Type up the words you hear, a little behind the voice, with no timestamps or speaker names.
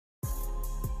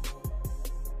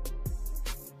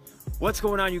What's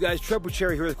going on, you guys? Trev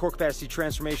Bucherri here with Core Capacity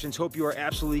Transformations. Hope you are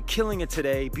absolutely killing it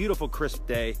today. Beautiful, crisp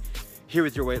day. Here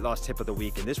with your weight loss tip of the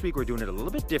week. And this week we're doing it a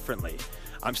little bit differently.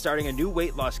 I'm starting a new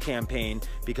weight loss campaign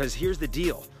because here's the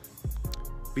deal.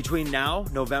 Between now,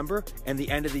 November, and the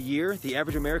end of the year, the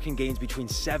average American gains between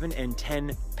 7 and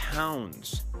 10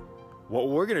 pounds. What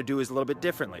we're gonna do is a little bit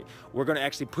differently. We're gonna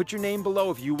actually put your name below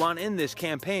if you want in this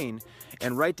campaign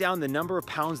and write down the number of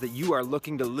pounds that you are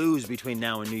looking to lose between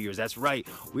now and New Year's. That's right,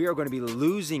 we are gonna be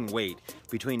losing weight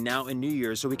between now and New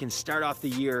Year's so we can start off the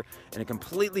year in a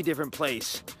completely different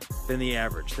place than the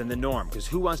average, than the norm. Because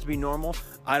who wants to be normal?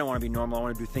 I don't wanna be normal, I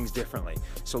wanna do things differently.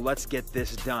 So let's get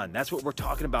this done. That's what we're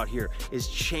talking about here, is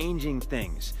changing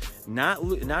things.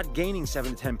 Not gaining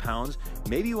 7 to 10 pounds.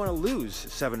 Maybe you wanna lose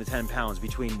 7 to 10 pounds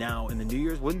between now and the New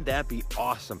Year's. Wouldn't that be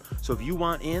awesome? So if you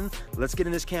want in, let's get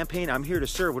in this campaign. I'm here to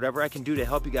serve whatever I can do to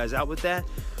help you guys out with that.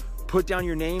 Put down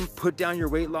your name, put down your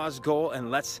weight loss goal, and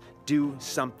let's do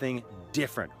something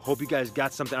different. Hope you guys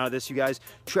got something out of this, you guys.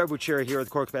 Trev Bucherri here with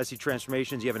Core Capacity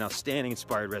Transformations. You have an outstanding,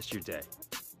 inspired rest of your day.